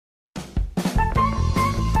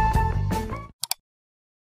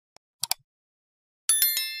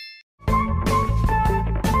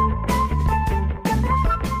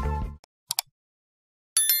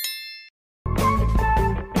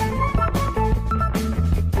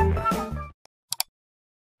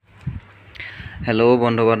Hello'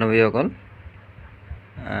 বন্ধু বান্ধৱীসকল,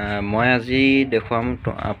 মই আজি দেখুৱাম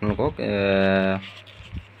আপোনালোকক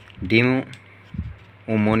ডিম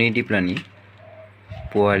উমনি দি পেলানি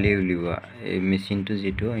পোৱালি উলিওৱা এই মেচিনটো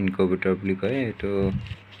যিটো ইনকুবেটৰ বুলি কয়। এইটো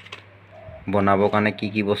বনাবৰ কাৰণে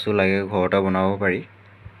কি বস্তু লাগে ঘৰতে বনাব পাৰি।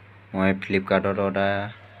 মই ফ্লিপকাৰ্টত অৰ্ডাৰ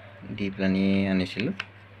দি পেলানি আনিছিলোঁ।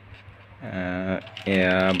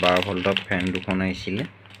 এয়া 12 ভল্টৰ ফেন দুখন আহিছিলে,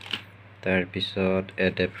 তাৰপিছত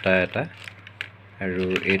এডাপ্টাৰ এটা, আৰু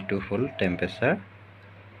এইটো হ'ল টেম্পাৰেচাৰ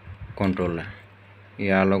কণ্ট্ৰলাৰ।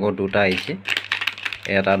 ইয়াৰ লগত দুটা আহিছে,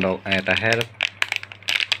 এটাহে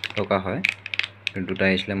টকা হয়, দুটা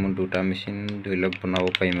আহিছিলে। মোৰ দুটা মেচিন ধৰি লওক বনাব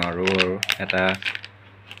পাৰিম আৰু এটা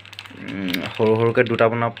সৰুকৈ দুটা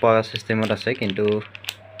বনাব পৰা চিষ্টেমত আছে, কিন্তু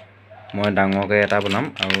মই ডাঙৰকৈ এটা বনাম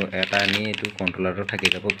আৰু এটা আনি এইটো কণ্ট্ৰলাৰটো থাকি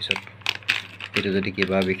যাব পিছত। এইটো যদি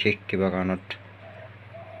বিশেষ কিবা কাৰণত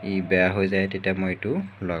ই বেয়া হৈ যায় তেতিয়া মই এইটো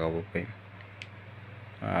লগাব পাৰিম।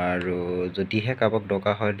 আৰু যদিহে কাৰোবাক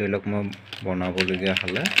দৰকাৰ হয়, ধৰি লওক মই বনাবলগীয়া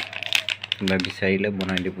হ'লে কোনোবাই বিচাৰিলে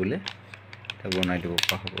বনাই দিবলৈ বনাই দিব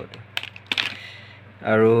পৰা হ'ব এইটো।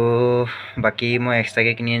 আৰু বাকী মই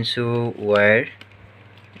এক্সট্ৰাকৈ কিনি আনিছোঁ ৱায়াৰ,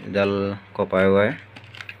 এডাল কপাৰ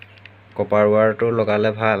ৱায়াৰটো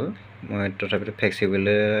লগালে ভাল। মই তথাপিতো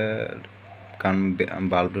ফ্লেক্সিবলে, কাৰণ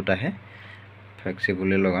বাল্ব দুটাহে,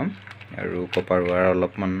 ফ্লেক্সিবলে লগাম। আৰু কপাৰ ৱায়াৰ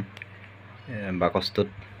অলপমান বাকচটোত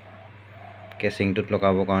কেচিংটোত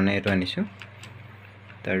লগাবৰ কাৰণে এইটো আনিছোঁ।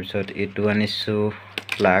 তাৰপিছত এইটো আনিছোঁ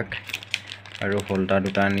প্লাগ আৰু হোল্ডাৰ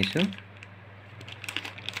দুটা আনিছোঁ।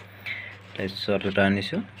 তাৰপিছত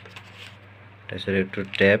এইটো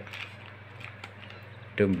টেপ,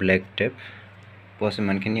 এইটো ব্লেক টেপ, বছ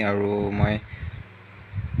ইমানখিনি। আৰু মই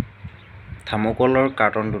থাৰ্মোকলৰ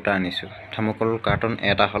কাৰ্টন দুটা আনিছোঁ। থাৰ্মোকল কাৰ্টন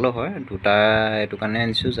এটা হ'লেও হয়, দুটা এইটো কাৰণে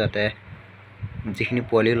আনিছোঁ যাতে যিখিনি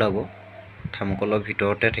পোৱালি ওলাব থাৰ্মোকলৰ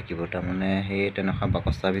ভিতৰতে থাকিব, তাৰমানে সেই তেনেকুৱা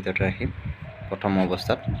বাকচৰ ভিতৰতে ৰাখিম প্ৰথম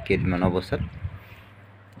অৱস্থাত, কেইদিনমান অৱস্থাত।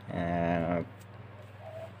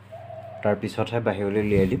 তাৰপিছতহে বাহিৰলৈ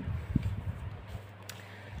উলিয়াই দিম।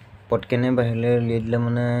 পটকেনে বাহিৰলৈ উলিয়াই দিলে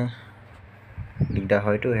মানে দিগদাৰ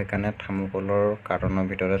হয়তো, সেইকাৰণে থাৰ্মোকলৰ কাৰ্টনৰ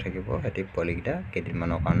ভিতৰতে থাকিব সিহঁতি পোৱালিকেইটা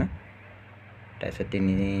কেইদিনমানৰ কাৰণে। তাৰপিছত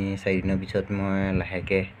 3-4 দিনৰ পিছত মই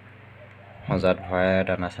লাহেকৈ সজাত ভৰাই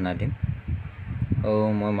দানা চানা দিম।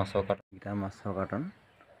 মই মাছৰ কাৰ্টন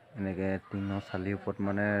এনেকৈ টিনৰ চালিৰ ওপৰত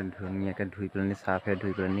মানে ধুনীয়াকৈ ধুই পেলানি, চাৰ্ফে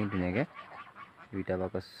ধুই পেলানি ধুনীয়াকৈ দুইটা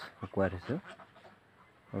বাকচ শুকুৱাই থৈছোঁ।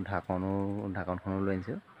 আৰু ঢাকনখনো লৈ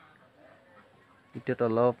আনিছোঁ। এতিয়াতো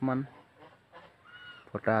অলপমান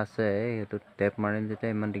ফটা আছে, সেইটো টেপ মাৰিম যেতিয়া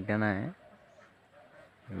ইমান দিগদাৰ নাই।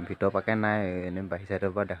 ভিতৰ পাকে নাই, এনেই বাহিৰ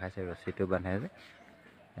চাইডৰ পৰা দেখাইছে, ৰছীটো বান্ধে যে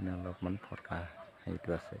এনে অলপমান ফটা হেৰিটো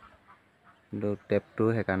আছে, কিন্তু টেপটো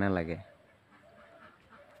সেইকাৰণে লাগে।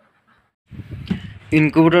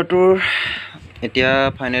 ইনকুবেটৰটোৰ এতিয়া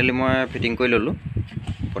ফাইনেলি মই ফিটিং কৰি ল'লোঁ।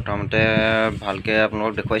 প্ৰথমতে ভালকৈ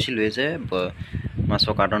আপোনালোকক দেখুৱাইছিলোঁৱেই যে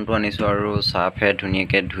মাছৰ কাৰ্টনটো আনিছোঁ আৰু চাৰ্ফে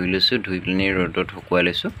ধুনীয়াকৈ ধুই লৈছোঁ, ধুই পেলানি ৰ'দত শুকুৱাই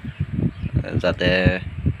লৈছোঁ যাতে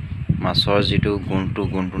মাছৰ যিটো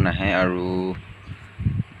গোন্ধটো নাহে। আৰু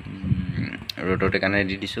ৰ'দত সেইকাৰণে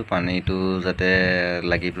দি দিছোঁ, পানীটো যাতে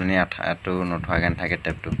লাগি পেলানি আঠাটো নথোৱাকৈ নাথাকে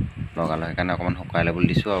টেপটো লগালে, সেইকাৰণে অকণমান শুকাই ল'বলৈ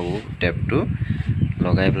দিছোঁ। আৰু টেপটো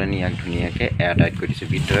লগাই পেলানি ইয়াক ধুনীয়াকৈ এয়াৰ টাইট কৰি দিছোঁ,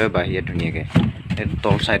 ভিতৰে বাহিৰে ধুনীয়াকৈ। সেইটো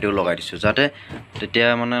তল চাইডেও লগাই দিছোঁ যাতে তেতিয়া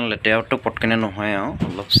মানে লেতেৰাটো পটকেনে নহয় আৰু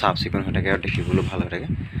অলপ চাফ চিকুণ হৈ থাকে আৰু দেখিবলৈ ভাল হৈ থাকে।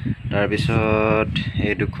 তাৰপিছত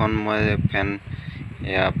এই দুখন মই ফেন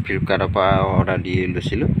এয়া ফ্লিপকাৰ্টৰ পৰা অৰ্ডাৰ দি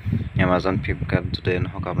লৈছিলোঁ। এমাজন, ফ্লিপকাৰ্ট য'তে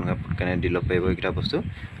নহওক আপোনালোকে পটকেনে দি ল'ব পাৰিব এইকেইটা বস্তু।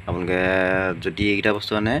 আপোনালোকে যদি এইকেইটা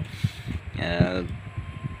বস্তু আনে,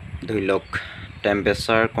 ধৰি লওক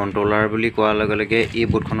টেম্পাৰেচাৰ কণ্ট্ৰলাৰ বুলি কোৱাৰ লগে লগে এই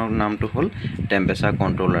বোৰ্ডখনৰ নামটো হ'ল টেম্পাৰেচাৰ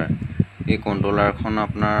কণ্ট্ৰলাৰ। এই কণ্ট্ৰলাৰখন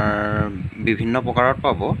আপোনাৰ বিভিন্ন প্ৰকাৰত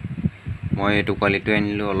পাব। মই এইটো কোৱালিটি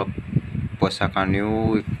আনিলোঁ, অলপ পইচাৰ কাৰণেও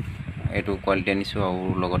এইটো কোৱালিটি আনিছোঁ। আৰু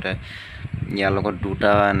লগতে ইয়াৰ লগত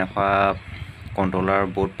দুটা এনেকুৱা কণ্ট্ৰলাৰ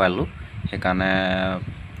বৰ্ড পালোঁ, সেইকাৰণে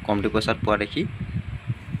কমটি পইচাত পোৱা দেখি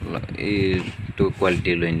এইটো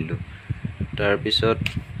কোৱালিটি লৈ আনিলোঁ। তাৰপিছত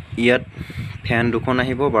ইয়াত ফেন দুখন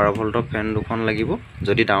আহিব, 12 ভল্টৰ ফেন দুখন লাগিব।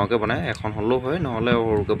 যদি ডাঙৰকৈ বনায় এখন হ'লেও হয়, নহ'লে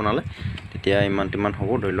সৰুকৈ বনালে তেতিয়া ইমান হ'ব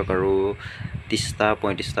ধৰি লওক। আৰু 30টা,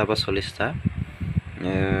 35টা বা 40টা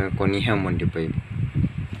কণীহে উমনি দিব পাৰিব।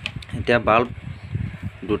 এতিয়া বাল্ব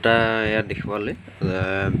দুটা ইয়াত দেখিবলৈ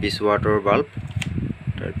 20 ৱাটৰ বাল্ব,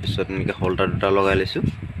 তাৰপিছত এনেকৈ হোল্ডাৰ দুটা লগাই লৈছোঁ।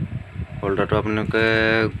 হোল্ডাৰটো আপোনালোকে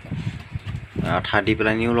আঠা দি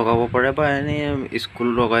পেলানিও লগাব পাৰে বা এনেই স্ক্ৰু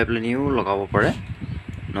লগাই পেলানিও লগাব পাৰে,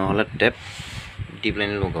 নহ'লে টেপ দি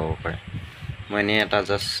পেলানি লগাব পাৰে। মই এনেই এটা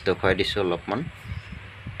জাষ্ট দেখুৱাই দিছোঁ অলপমান।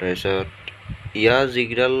 তাৰপিছত ইয়াৰ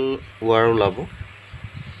যিকেইডাল ৱাৰ ওলাব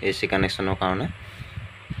AC কানেকশ্যনৰ কাৰণে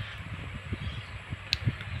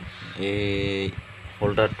এই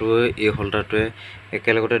হোল্ডাৰটোৱে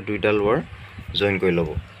একেলগতে দুইডাল ৱাৰ জইন কৰি ল'ব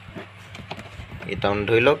এই তাৰমানে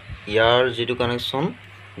ধৰি লওক ইয়াৰ যিটো কানেকশ্যন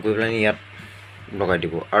গৈ পেলাই ইয়াত লগাই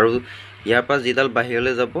দিব আৰু ইয়াৰ পৰা যিডাল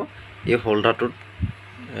বাহিৰলৈ যাব এই হোল্ডাৰটোত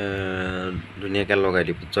ধুনীয়াকৈ লগাই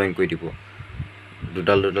দিব জইন কৰি দিব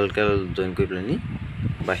দুডালকৈ জইন কৰি পেলাই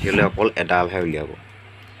বাহিৰলৈ অকল এডালহে উলিয়াব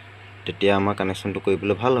তেতিয়া আমাৰ কানেকশ্যনটো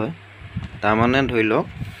কৰিবলৈ ভাল হয় তাৰমানে ধৰি লওক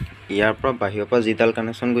ইয়াৰ পৰা বাহিৰৰ পৰা যিডাল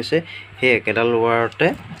কানেকশ্যন গৈছে সেই একেডাল ৱাৰতে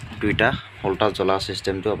দুইটা হোল্ডাৰ জ্বলা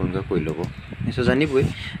চিষ্টেমটো আপোনালোকে কৰি ল'ব নিশ্চয় জানিবই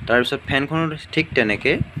তাৰপিছত ফেনখনত ঠিক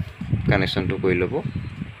তেনেকৈ কানেকশ্যনটো কৰি ল'ব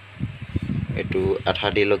এইটো আঠা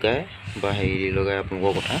দি লগাই বা হেৰি দি লগাই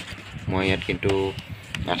আপোনালোকৰ কথা মই ইয়াত কিন্তু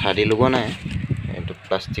আঠা দি লগোৱা নাই এইটো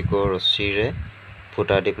প্লাষ্টিকৰ ৰছীৰে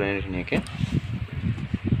ফুটা দি পেলাই ধুনীয়াকৈ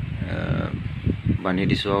বান্ধি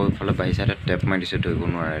দিছোঁ আৰু ইফালে বাহিৰ চাইডে টেপ মাৰি দিছোঁ ধৰিব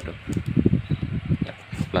নোৱাৰে এইটো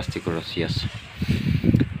প্লাষ্টিকৰ ৰছী আছে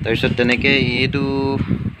তাৰপিছত তেনেকৈ এইটো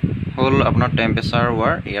হ'ল আপোনাৰ টেম্পাৰেচাৰ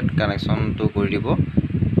ৱাৰ ইয়াত কানেকশ্যনটো কৰি দিব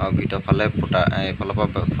আৰু ভিতৰ ফালে ফুটা এইফালৰ পৰা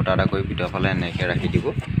ফুটা এটা কৰি ভিতৰ ফালে এনেকৈ ৰাখি দিব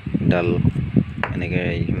ডাল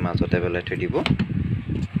এনেকৈ মাজতে পেলাই থৈ দিব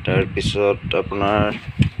তাৰপিছত আপোনাৰ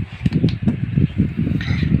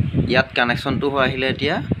ইয়াত কানেকশ্যনটো হৈ আহিলে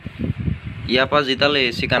এতিয়া ইয়াৰ পৰা যিডাল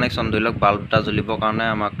AC কানেকশ্যন ধৰি লওক বাল্ব এটা জ্বলিবৰ কাৰণে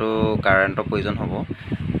আমাকতো কাৰেণ্টৰ প্ৰয়োজন হ'ব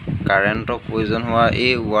কাৰেণ্টৰ প্ৰয়োজন হোৱা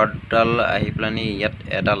এই ৱাৰ্ডডাল আহি পেলাই ইয়াত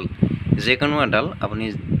এডাল যিকোনো এডাল আপুনি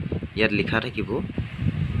ইয়াত লিখা থাকিব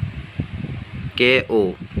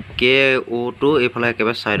KOটো এইফালে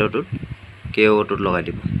একেবাৰে ছাইডৰটোত KOটোত লগাই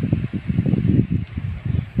দিব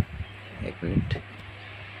এক মিনিট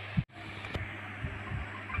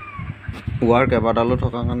ৱাৰ কেইবাডালো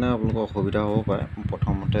থকাৰ কাৰণে আপোনালোকৰ অসুবিধা হ'ব পাৰে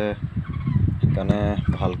প্ৰথমতে সেইকাৰণে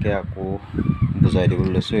ভালকৈ আকৌ বুজাই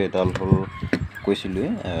দিবলৈ লৈছোঁ এডাল হ'ল কৈছিলোঁৱে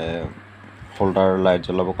হোল্ডাৰ লাইট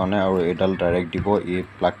জ্বলাবৰ কাৰণে আৰু এইডাল ডাইৰেক্ট দিব এই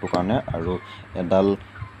প্লাগটোৰ কাৰণে আৰু এডাল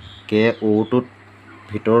KOটোত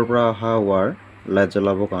ভিতৰৰ পৰা অহা ৱাৰ লাইট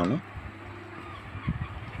জ্বলাবৰ কাৰণে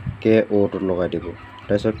KOটোত লগাই দিব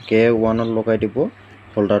তাৰপিছত K1ত লগাই দিব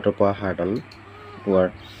হোল্ডাৰটোৰ পৰা অহা এডাল ৱাৰ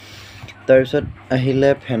তাৰপিছত আহিলে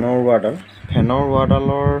ফেনৰ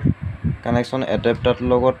ৱাৰডালৰ কানেকশ্যন এডাপ্টাৰটোৰ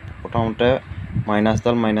লগত প্ৰথমতে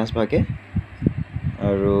মাইনাছডাল মাইনাছ ভাগে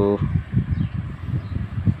আৰু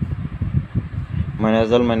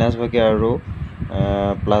মাইনাছডাল মাইনাছ ভাগে আৰু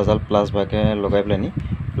প্লাছডাল প্লাছ ভাগে লগাই পেলাই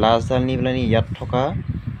প্লাছডাল নি পেলাই ইয়াত থকা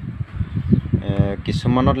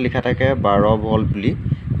কিছুমানত লিখা থাকে 12 ভল্ট বুলি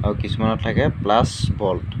আৰু কিছুমানত থাকে প্লাছ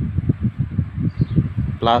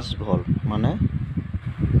ভল্ট মানে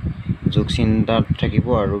যোগ চিহ্নতাত থাকিব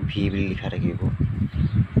আৰু V বুলি লিখা থাকিব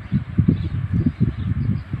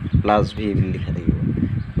প্লাছ V বুলি লিখা থাকিব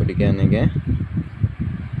গতিকে এনেকৈ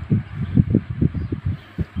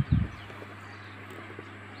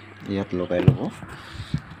ইয়াত লগাই ল'ব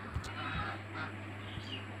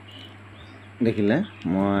দেখিলে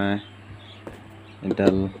মই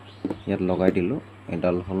এডাল ইয়াত লগাই দিলোঁ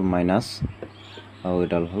এডাল হ'ল মাইনাছ আৰু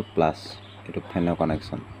এডাল হ'ল প্লাছ এইটো ফেনৰ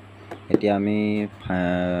কানেকশ্যন এতিয়া আমি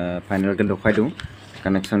ফাইনেলকৈ দেখুৱাই দিওঁ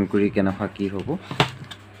কানেকশ্যন কৰি কেনেকুৱা কি হ'ব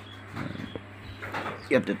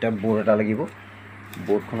ইয়াত এতিয়া বৰ্ড এটা লাগিব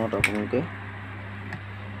বৰ্ডখনত আপোনালোকে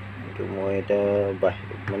এইটো মই এতিয়া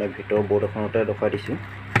মানে ভিতৰৰ বৰ্ড এখনতে দেখুৱাই দিছোঁ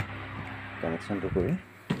কানেকশ্যনটো কৰি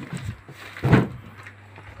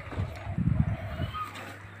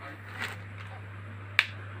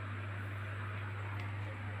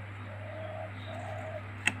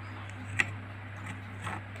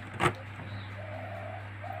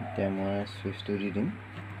এতিয়া মই চুইচটো দি দিম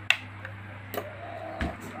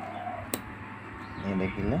এই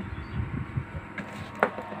দেখিলে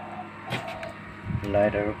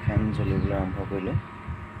লাইট আৰু ফেন জ্বলিবলৈ আৰম্ভ কৰিলে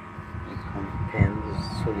এখন ফেন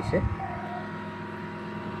চলিছে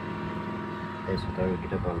তাৰপিছত আৰু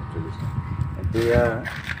এইকেইটা বাল্ব জ্বলিছে এতিয়া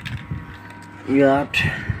ইয়াত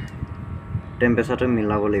টেম্পাৰেচাৰটো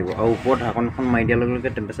মিলাব লাগিব আৰু ওপৰত ঢাকনখন মাৰি দিয়াৰ লগে লগে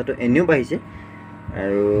টেম্পাৰেচাৰটো এনেও বাঢ়িছে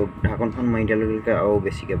আৰু ঢাকনখন মাৰি দিয়াৰ লগে লগে আৰু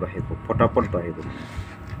বেছিকৈ বাঢ়িব পটাপট বাঢ়িব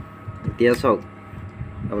এতিয়া চাওক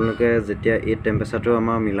আপোনালোকে যেতিয়া এই টেম্পাৰেচাৰটো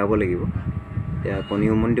আমাৰ মিলাব লাগিব এতিয়া কণী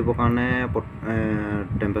উমনি দিবৰ কাৰণে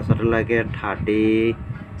টেম্পাৰেচাৰটো লাগে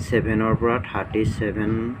 37ৰ পৰা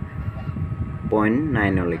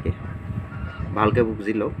 37.9লৈকে ভালকৈ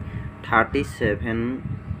বুজি লওক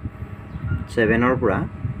 37.7ৰ পৰা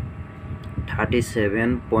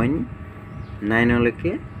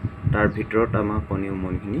 37.9লৈকে তাৰ ভিতৰত আমাৰ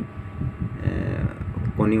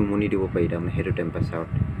কণী উমনি দিব পাৰি তাৰমানে সেইটো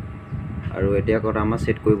টেম্পাৰেচাৰত আৰু এতিয়া কথা আমাৰ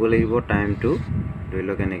ছেট কৰিব লাগিব টাইমটো ধৰি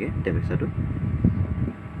লওক এনেকৈ টেম্পাৰেচাৰটো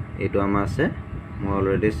এইটো আমাৰ আছে মই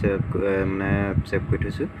অলৰেডি মানে চেভ কৰি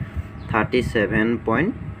থৈছোঁ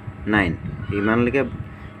 37.9 ইমানলৈকে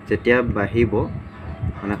যেতিয়া বাঢ়িব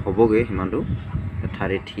মানে হ'বগৈ সিমানটো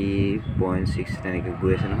 33.6 তেনেকৈ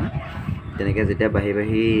গৈ আছে নহয় তেনেকৈ যেতিয়া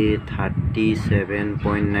বাঢ়ি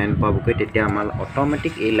 37.9 পাবগৈ তেতিয়া আমাৰ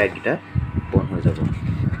অট'মেটিক এই লাইটকেইটা বন্ধ হৈ যাব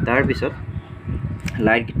তাৰপিছত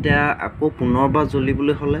লাইটকেইটা আকৌ পুনৰবাৰ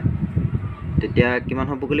জ্বলিবলৈ হ'লে তেতিয়া কিমান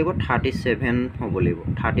হ'বগৈ লাগিব 37 হ'ব লাগিব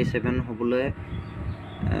 37 হ'বলৈ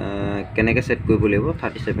কেনেকৈ সেট কৰিব লাগিব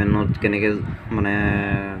 37ত কেনেকৈ মানে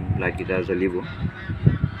লাইটকেইটা জ্বলিব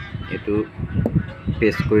এইটো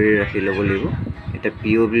পেষ্ট কৰি ৰাখি ল'ব লাগিব এতিয়া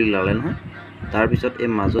PO বুলি ওলালে নহয় তাৰপিছত এই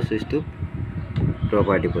মাজৰ সুইচটো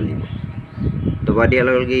দবাই দিব লাগিব দবাই দিয়াৰ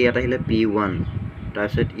লগে লগে ইয়াত আহিলে P1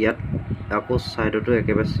 তাৰপিছত ইয়াত আকৌ সাইডতো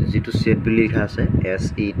একেবাৰে যেটো সেট বুলি লিখা আছে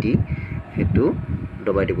SET হেতু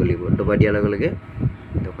দবাই দিব লাগিব দবাই দিয়াৰ লগে লগে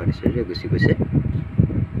দবাই দিছে যে গুচি গৈছে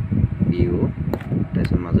PO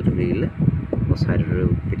তাৰপিছত মাজতো দিলে আৰু সাইডতো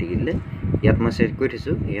পিটিকি দিলে ইয়াত মই সেট কৰি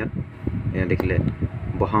থৈছো ইয়াত দেখিলে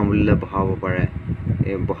বহাম বুলিলে বহাব পাৰে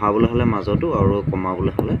এই বহাবলৈ হ'লে মাজতো আৰু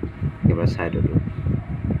কমাবলৈ হ'লে একেবাৰে সাইডতো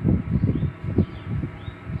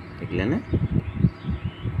দেখিলে নে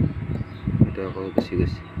এটা আকৌ গুচি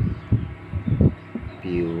গৈছে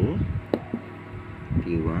P1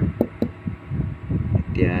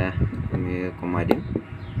 এতিয়া আমি কমাই দিম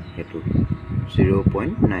হেতু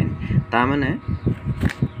 0.9 তাৰ মানে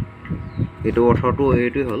এটো অৰ্থটো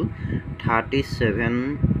এইটোই হ'ল 37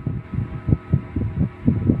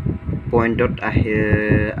 পইণ্টত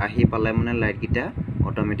আহি পালে মানে লাইট গিটা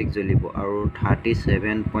অটোমেটিক জ্বলিব আৰু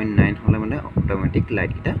 37.9 হলে মানে অটোমেটিক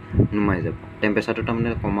লাইট গিটা নুমাই যাব টেম্পাৰেচাৰটো তাৰমানে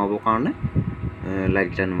কমাবৰ কাৰণে লাইট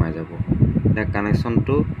গিটা নুমাই যাব এটা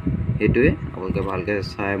কানেকচনটো এইটোৱে আপোনালোকে ভালকৈ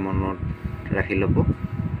চাই মনত ৰাখি ল'ব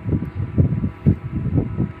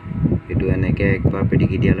এইটো এনেকৈ একবাৰ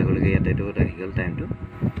পিটিকি দিয়াৰ লগে লগে ইয়াতে এইটো আহি গ'ল টাইমটো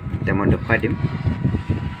এতিয়া মই দেখাই দিম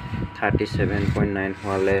 37.9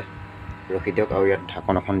 হোৱালে ৰখি দিয়ক আৰু ইয়াত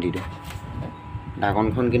ঢাকন এখন দি দিওঁ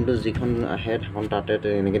ঢাকনখন কিন্তু যিখন আহে ঢাকন তাতে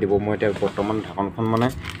এনেকৈ দিব মই এতিয়া বৰ্তমান ঢাকনখন মানে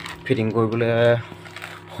ফিটিং কৰিবলৈ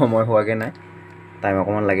সময় হোৱাগে নাই টাইম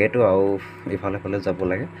অকমান লাগেতো আৰু ইফালে ফালে যাব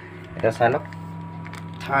লাগে এটা চাই লওক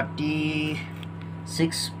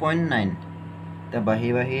 36.9 তে বাহি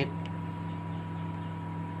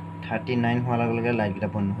 39 হোৱাৰ লগে লগে লাইট গিটা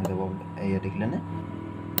বন্ধ হৈ যাব এয়া দেখিলে নে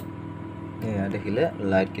এয়া দেখিলে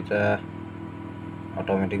লাইট গিটা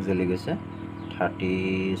অটোমেটিক জ্বলি গৈছে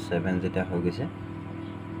 37 যেটা হৈ গৈছে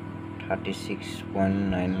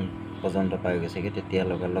 36.9 পৰ্যন্ত পাই গৈছে তেতিয়া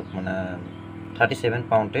লগালগ মানে 37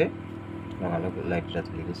 পাউন্ডে লগালগ লাইট গিটা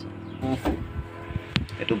জ্বলি গৈছে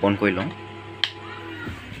এটো বন্ধ কৰি লওঁ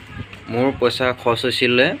মোৰ পইচা খৰচ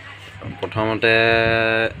হৈছিলে প্ৰথমতে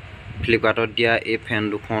ফ্লিপকাৰ্টত দিয়া এই ফেন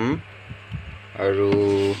দুখন আৰু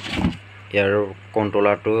ইয়াৰ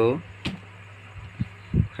কন্ট্ৰোলাৰটো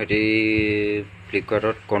হেৰি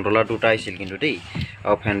ফ্লিপকাৰ্টত কন্ট্ৰোলাৰ দুটা আহিছিল কিন্তু দেই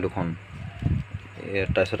আৰু ফেন দুখন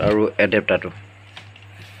তাৰপিছত আৰু এডাপ্টাৰটো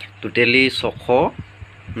টোটেলি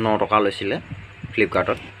 609 টকা লৈছিলে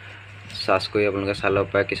ফ্লিপকাৰ্টত চাৰ্জ কৰি আপোনালোকে চাই ল'ব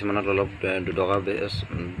পাৰে কিছুমানত অলপ 2 টকা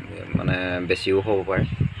মানে বেছিও হ'ব পাৰে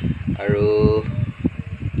আৰু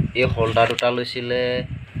এই হোল্ডাৰ দুটা লৈছিলে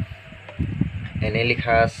এনে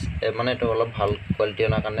লিখা আছে মানে এটো অলপ ভাল কোৱালিটি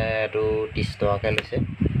অনা কাৰণে এটো 30 টকাকে লৈছে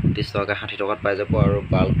 30 টকা 60 টকাত পাই যাব আৰু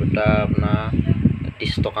বাল্ব দুটা আপোনাৰ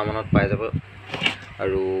 30 টকা মানত পাই যাব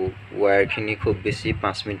আৰু ওয়্যাৰ খিনি খুব বেছি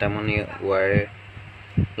 5 মিটাৰ মান ওয়্যাৰ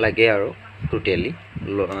লাগে আৰু টোটেলি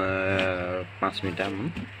 5 মিটাৰ মান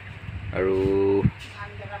আৰু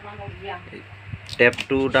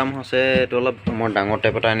টেপটো দাম হৈছে এটো অলপ মই ডাঙৰ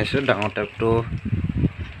টেপ এটা আনিছো ডাঙৰ টেপটো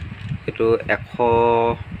এটো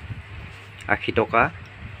 180 টকা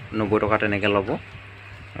 90 টকা তেনেকে ল'ব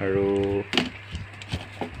আৰু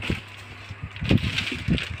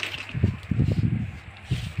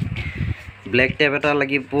ব্ল্যাক টেপ এটা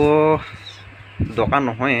লাগিব দৰকাৰ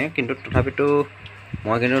নহয় কিন্তু তথাপিতো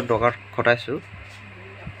মই কিন্তু দৰকাৰ খটাইছো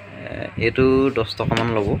এটো 10 টকা মান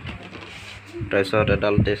ল'ব তাৰপিছত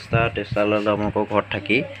এডাল টেষ্টাৰ ল'লে আপোনালোকৰ ঘৰত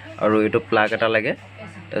থাকি আৰু এটো প্লাগ এটা লাগে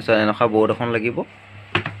তাৰপিছত এনেকা বৰ্ড এখন লাগিব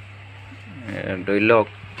ধৰি লওক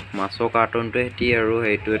মাছৰ কাৰ্টনটো হেতি আৰু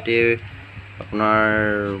হেইটো হেতি আপোনাৰ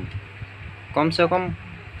কমসে কম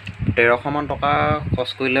 1300 মান টকা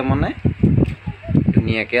খৰচ কৰিলে মানে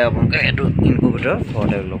ধুনিয়াকে আপোনালোকে এটো ইনকুবেটৰ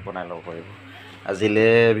ঘৰতে বনাই ল'ব পাৰিব আজিলে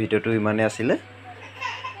ভিডিওটো ইমানে আছিলে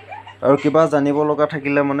আৰু কিবা জানিব লগা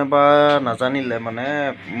থাকিলে মানে বা নাজানিলে মানে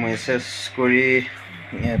মেছেজ কৰি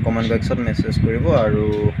কমেন্ট বক্সত মেছেজ কৰিব আৰু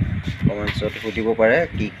কমেন্টছত সুধিব পাৰে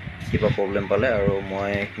কি কিবা প্ৰবলেম পালে আৰু মই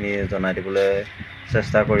এখিনি জনাই দিবলৈ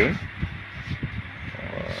চেষ্টা কৰিম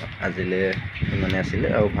আজিলৈ ইমানে আছিলে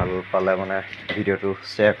আৰু ভাল পালে মানে ভিডিঅ'টো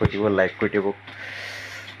শ্বেয়াৰ কৰি দিব, লাইক কৰি দিব,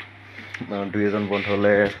 দুই এজন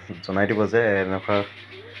বন্ধুলৈ জনাই দিব যে এনেকুৱা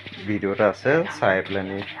ভিডিঅ' এটা আছে, চাই পেলাই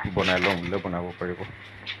বনাই লওঁ বুলি বনাব পাৰিব।